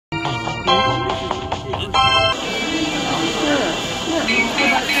You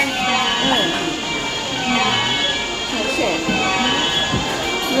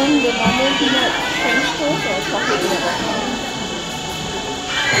want the normal peanut French toast or chocolate peanut butter?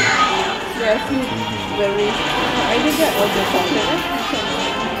 There are a few variations. Either that or the chocolate.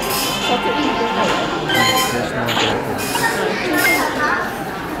 Chocolate you don't like,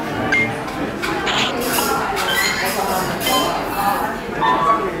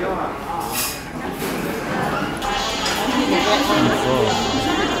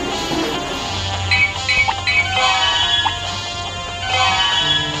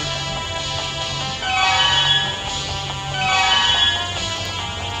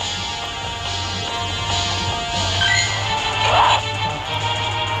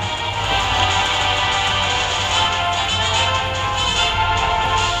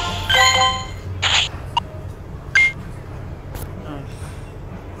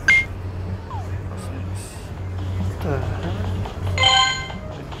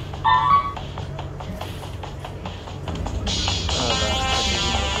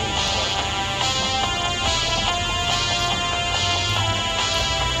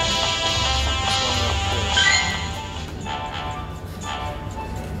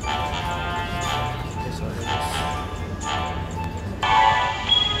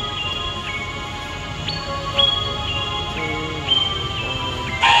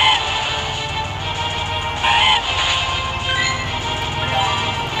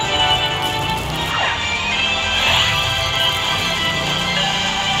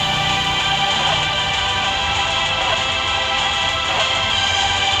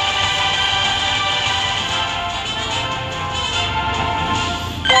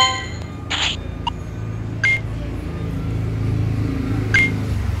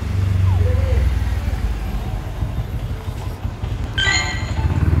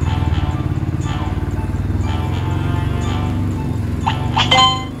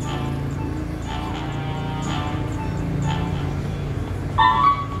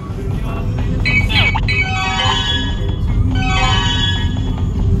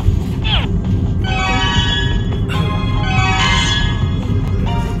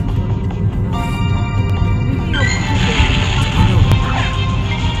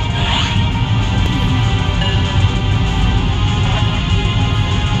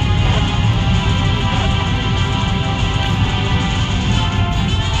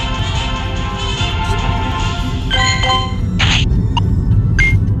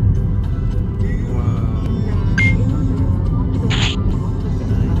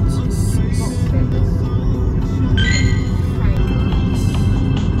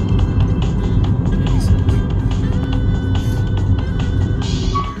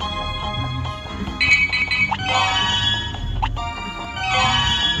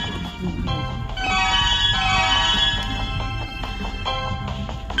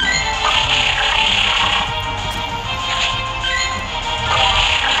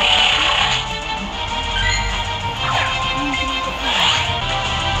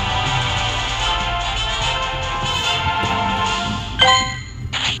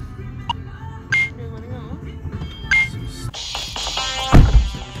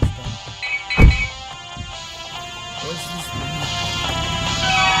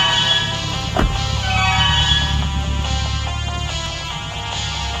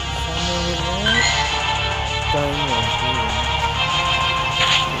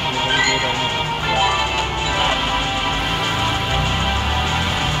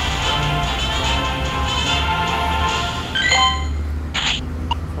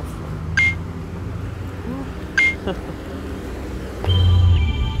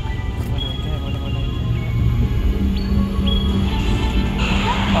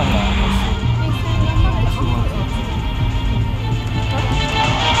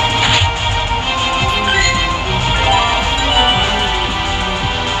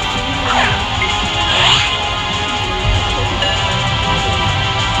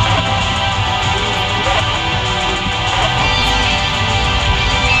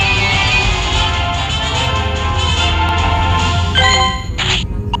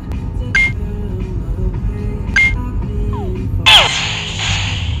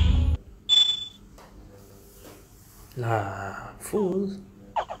 Lah, fool.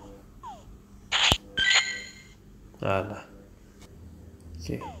 Alah.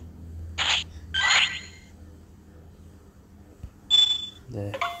 Okay.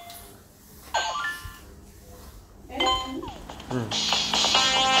 There.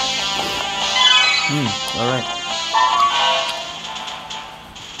 Alright.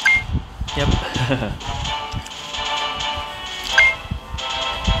 Yep.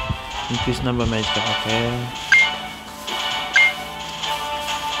 Increase number of Magikarp, okay.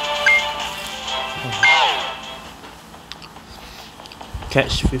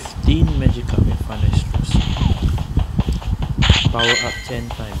 Catch 15 Magikarp with Fun Extras. Power up 10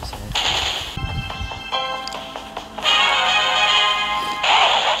 times.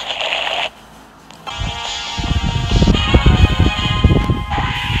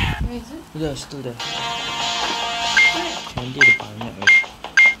 Where is it? Udah, still there. Candy ada banyak lagi.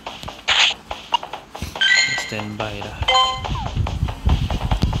 Standby dah.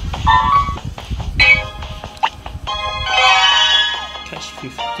 Catch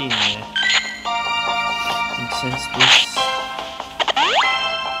 15 ya. And since this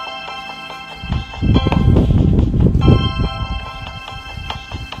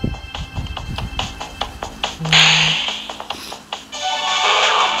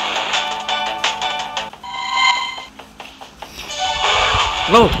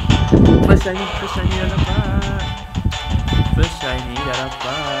oh! First shiny dah dapat. First shiny dah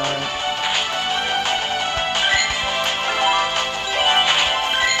dapat.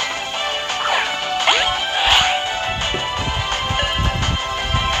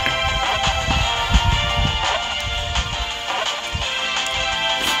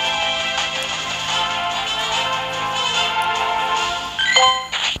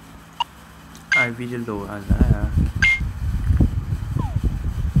 I video low alah.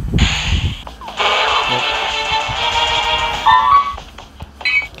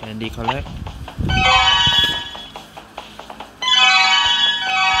 Candy collect.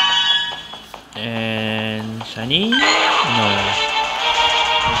 And shiny? No.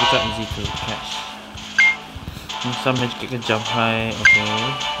 Magikarp easy to catch. Some Magikarp can jump high. Okay.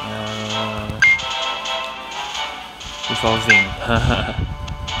 Evolving.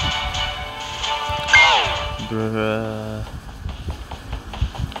 Bruh.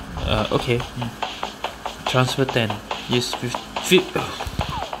 Okay. Transfer 10. Use 50.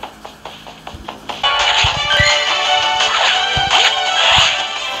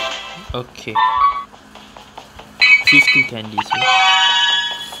 Okay. 50 candies here.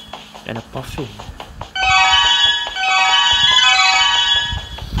 And a puffin.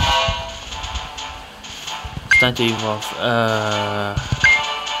 It's time to evolve.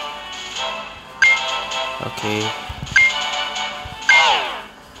 Okay.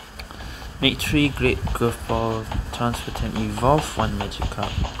 Make 3 great growth ball, transfer 10, evolve 1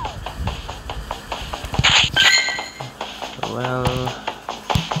 Magikarp. Well,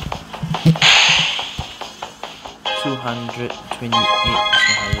 228 is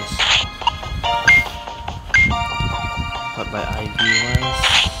the highest. But by IV wise,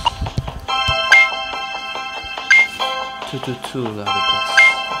 222 are the best.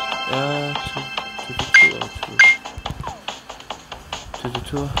 222 or 2?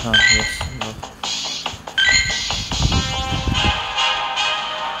 222? Yes. No.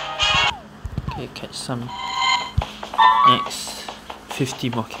 Okay, catch some. Next, 50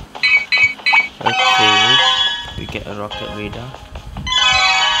 more. Okay, we get a rocket radar.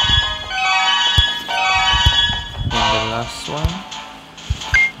 And the last one,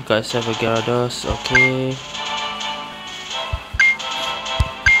 you guys have a Gyarados. Okay,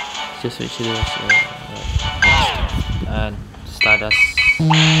 just switch to this. And Stardust.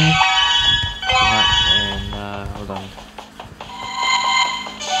 And hold on.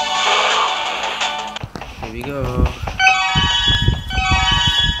 Here we go.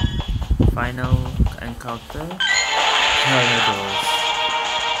 Final encounter. Gyarados.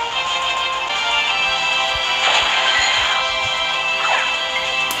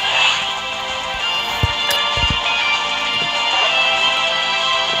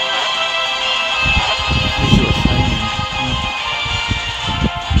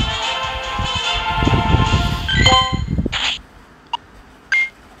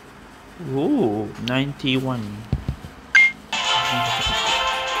 Ooh, 91.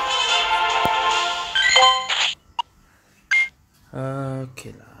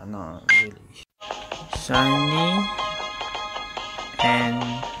 Okay lah, not really. Shiny and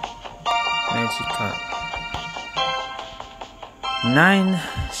Magikarp. 9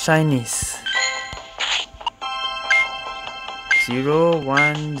 shinies. 0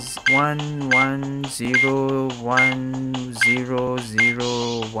 1 1 1 0 1 0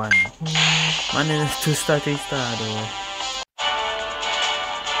 0 1. Mana 2 star 3 star aduh.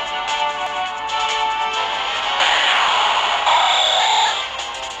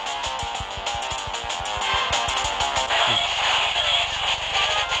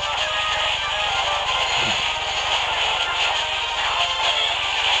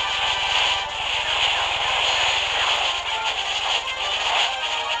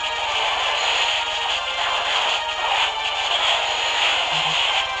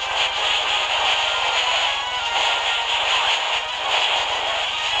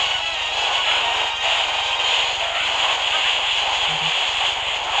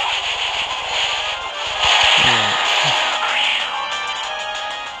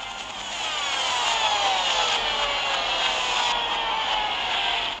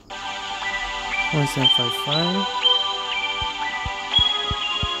 1755.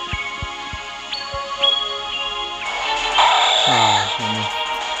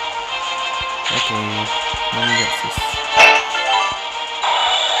 Okay, let me get this.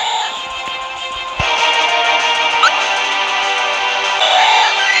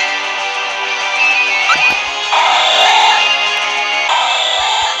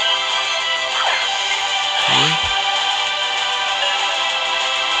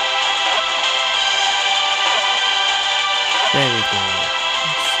 There we go.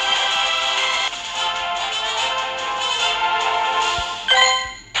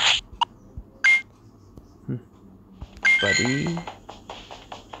 Buddy.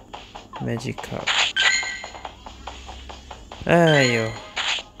 Magikarp. Ayo.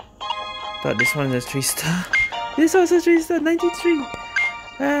 Thought this one was 3-star. This also 3-star, 93.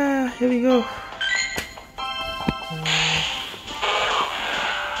 Here we go.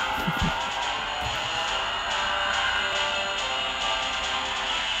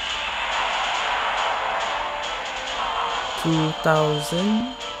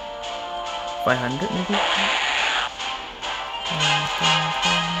 $2,500 maybe?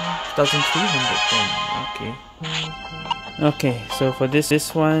 1,300 then. Okay. Okay, so for this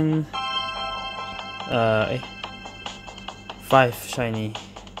one, 5 shiny.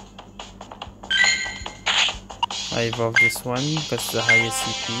 I evolve this one because the highest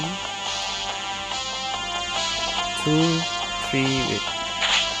CP. 2, 3, wait.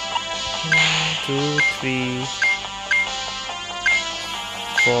 2, 3,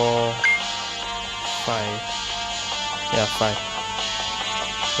 4, 5. Yeah, 5.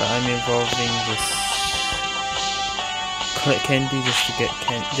 So I'm evolving this. Collect candy just to get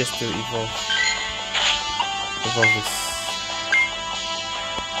just to evolve this.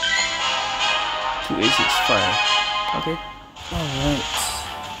 2865. Okay. Alright.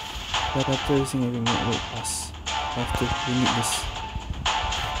 But after using every minute, wait, pass. I have to limit this.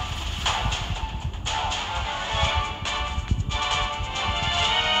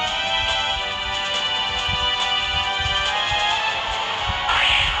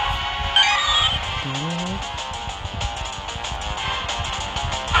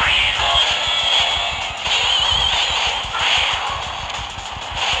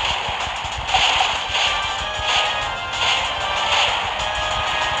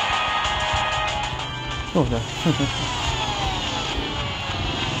 Oh no.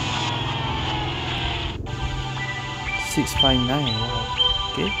 659. Wow.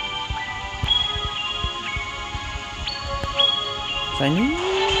 Okay. Shiny?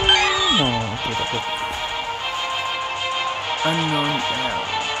 No. Okay, that's it. Unown L.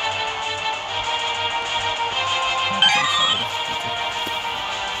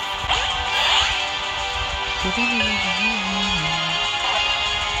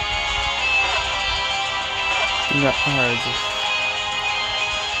 Nggak aja.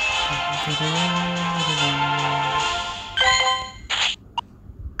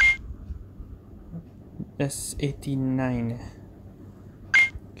 S89.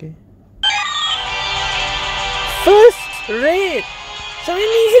 Okay. First raid.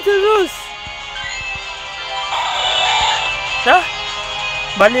 Shiny terus. Dah.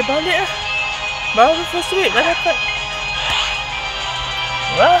 Balik-balik ah. Baru first raid dah dapat.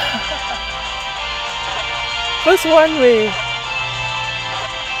 Wah. First one way.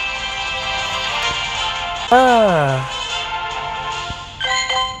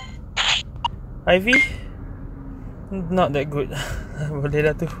 Ivy not that good. Boleh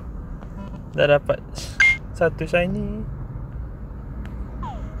dah tu. Dah dapat satu shiny.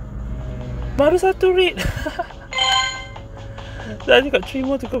 Baru satu raid. Dah got 3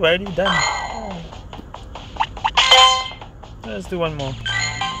 more to go, but already done. Let's do one more.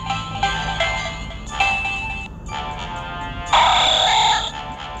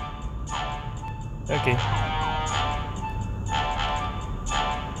 Okay.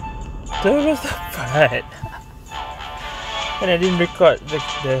 Terus dapat. And I didn't record the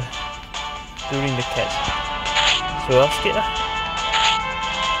during the catch. So off sikit lah.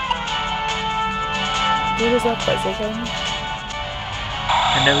 Terus dapat second.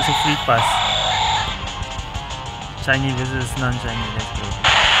 And that was a free pass. Shiny versus non-shiny. Let's go.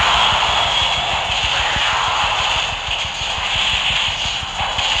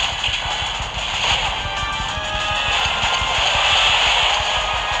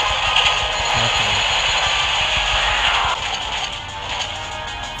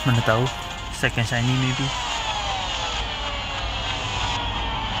 Mana tahu, second shiny maybe.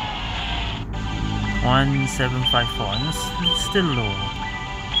 1754. It's still low.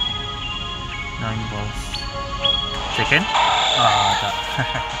 9 balls. Second? Ah, tak.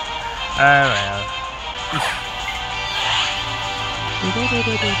 Ah well. Okay,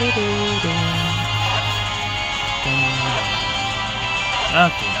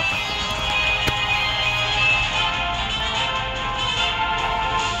 dapat.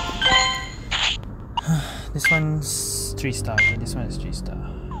 This one's 3 star. Okay, this one is 3 star.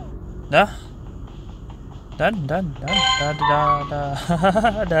 Dah? Done. Dah.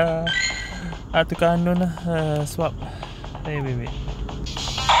 Tukar anu lah. Swap. Wait.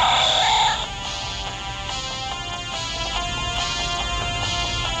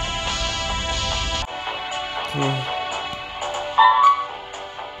 Okay.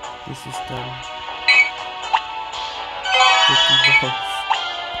 This is done. 50 balls.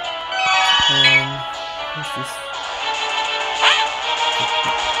 And what's this?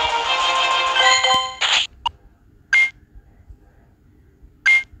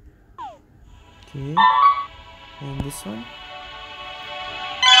 Okay. And this one?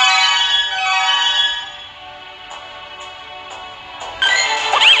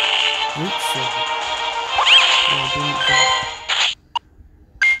 Oops, sorry. Oh, I didn't get it.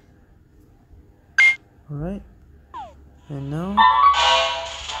 Alright. And now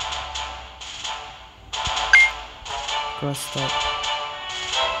cross that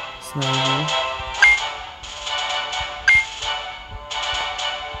Snarly.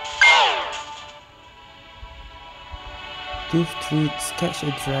 Give treats, catch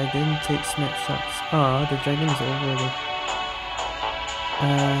a dragon, take snapshots. Ah, the dragon is over there.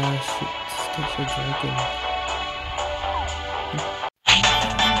 Shit, catch a dragon.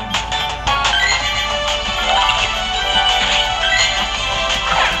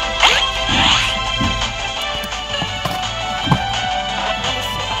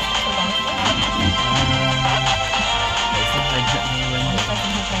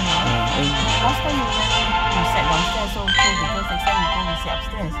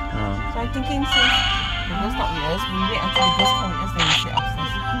 So I'm thinking since the girl's not with us, we wait until the girls come with us, then we sit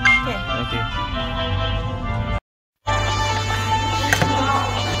upstairs. Okay.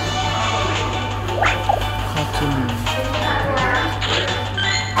 Cottonee.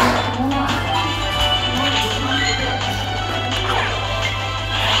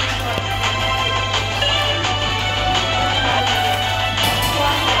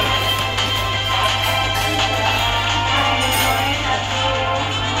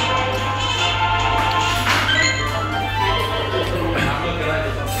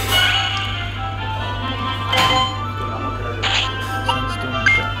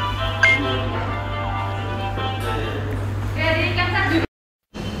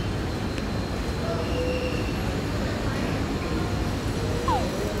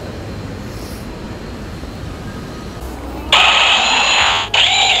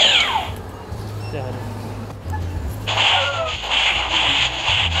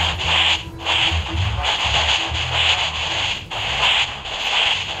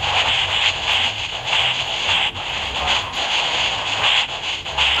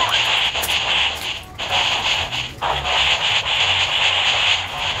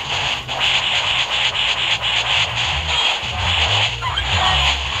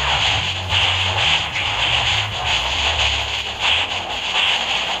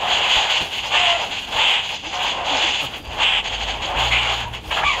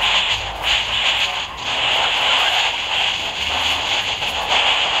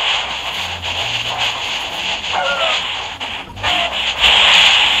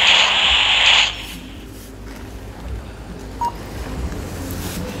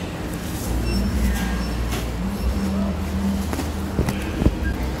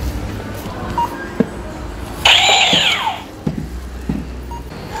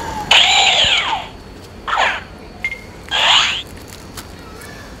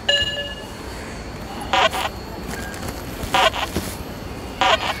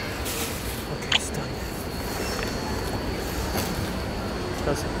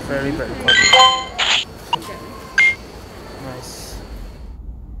 That's very quality. Nice.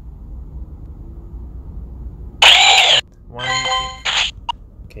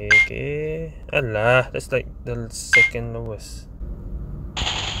 Okay. Alah, that's like the second lowest.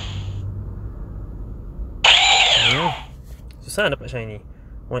 Susah dapat shiny.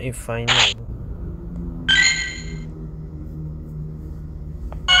 1 in final.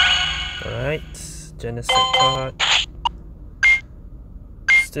 Alright, Genesect card.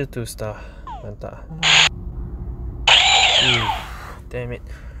 Still 2 star. Mantap. Damn it.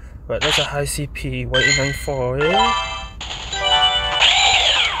 But that's a high CP. 1894, eh?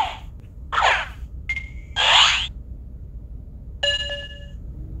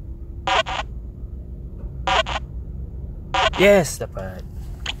 Yes, dapat.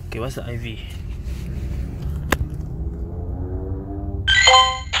 Okay, what's the IV?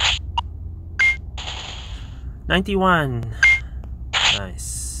 91.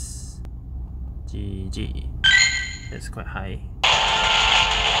 Nice. GG. That's quite high.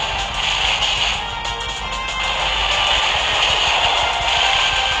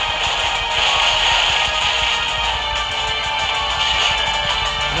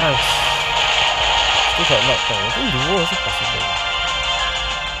 Nice. Still got locked down. I think duo also possible.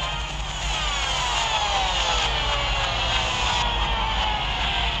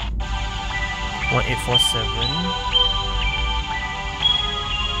 One 847.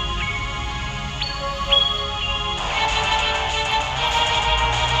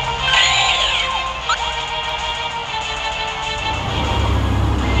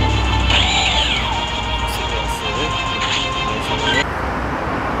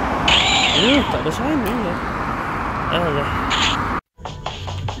 Tak ada shiny ya. Alah.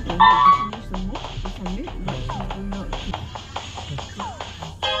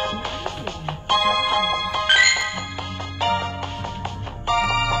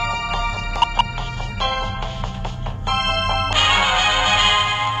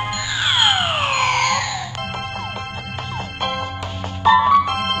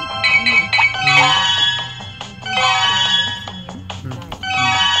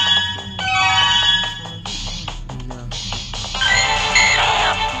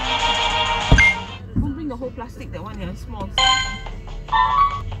 Plastic, that one, yeah, small.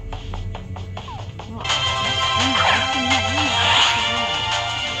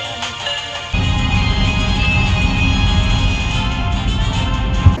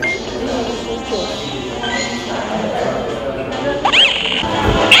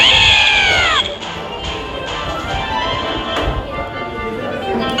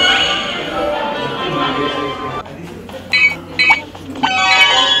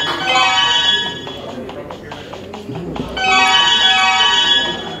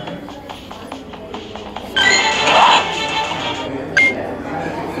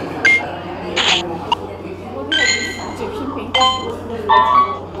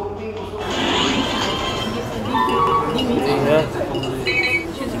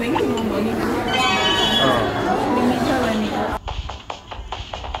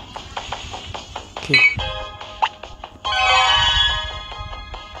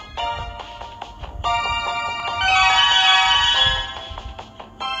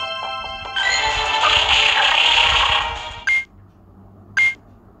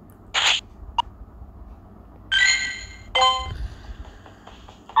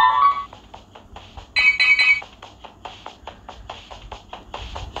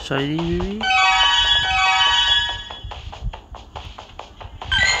 Shiny maybe?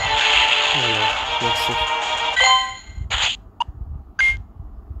 Yeah, that's it.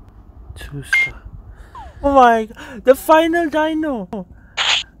 2-star. Oh my god, the final dino!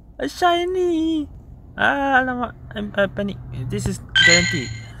 A shiny! Ah, alamak, I'm panic. This is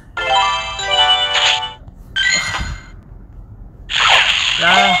guaranteed.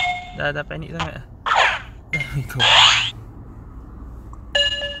 Dah panic sangat. There we go.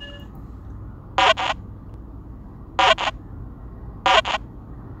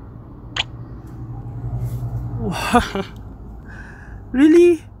 Wow.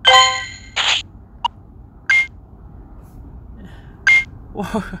 Really?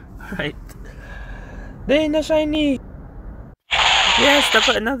 Wow, right. DEINO shiny! Yes,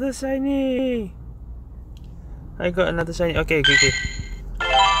 dapat another shiny! I got another shiny. Okay.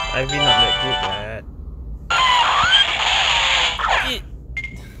 I've been not that good yet.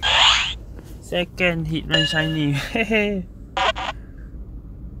 Second Heatran shiny. Hehe.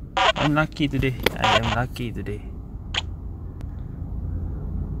 I'm lucky today. I am lucky today.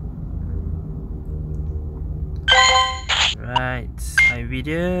 Right, I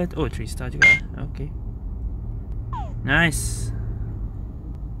videoed. Oh, 3-star juga. Okay. Nice.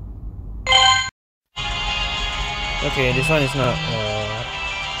 Okay, this one is not.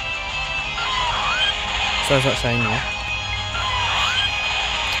 This one's not shiny.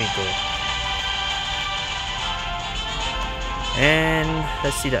 Okay, go. And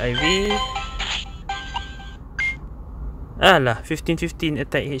let's see the IV. Alah, 15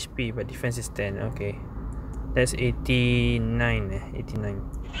 attack HP, but defense is 10. Okay, that's 89. 89.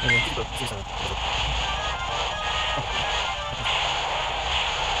 Okay, go.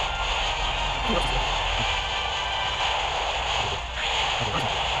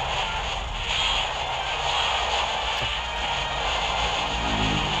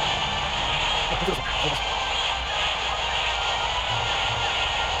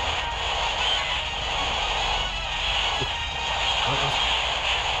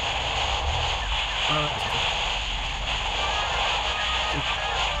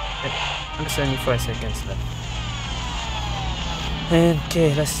 Under 75 seconds left. And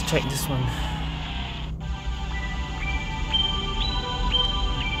okay, let's check this one.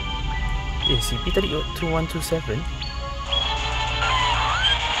 CP tadi 2127.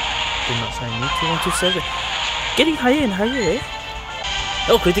 Okay, not shiny. 2127. Getting higher and higher, eh?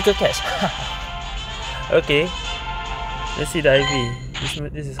 Oh, critical catch. Okay. Let's see the IV.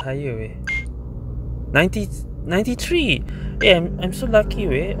 This is higher, eh? 93. Yeah, I'm so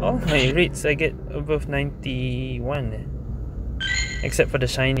lucky, eh? All my rates I get above 91, eh? Except for the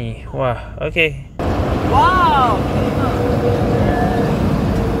shiny. Wow, okay. Wow!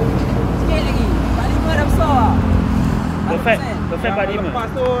 Sikit lagi. 45 dah besar lah. Perfect 45. Lepas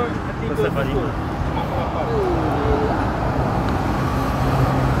tu Perfect 45.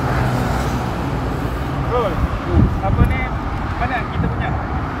 Bro, apa ni? Mana kita punya?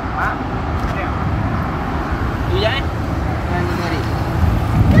 Ha? Ni. Tu je eh? Yang ni tadi.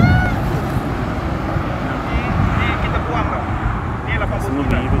 Ni kita buang tau. Ni 80 Semua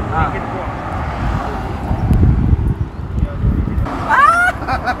bulan. biru. Ni kita buang.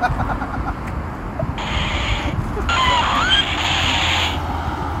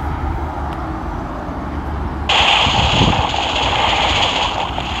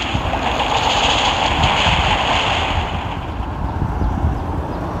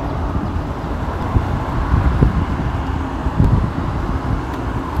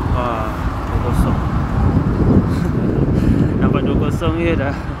 Nampak 2-0 je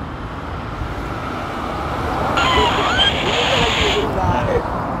dah.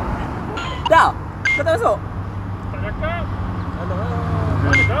 Dah? Kau tak masuk?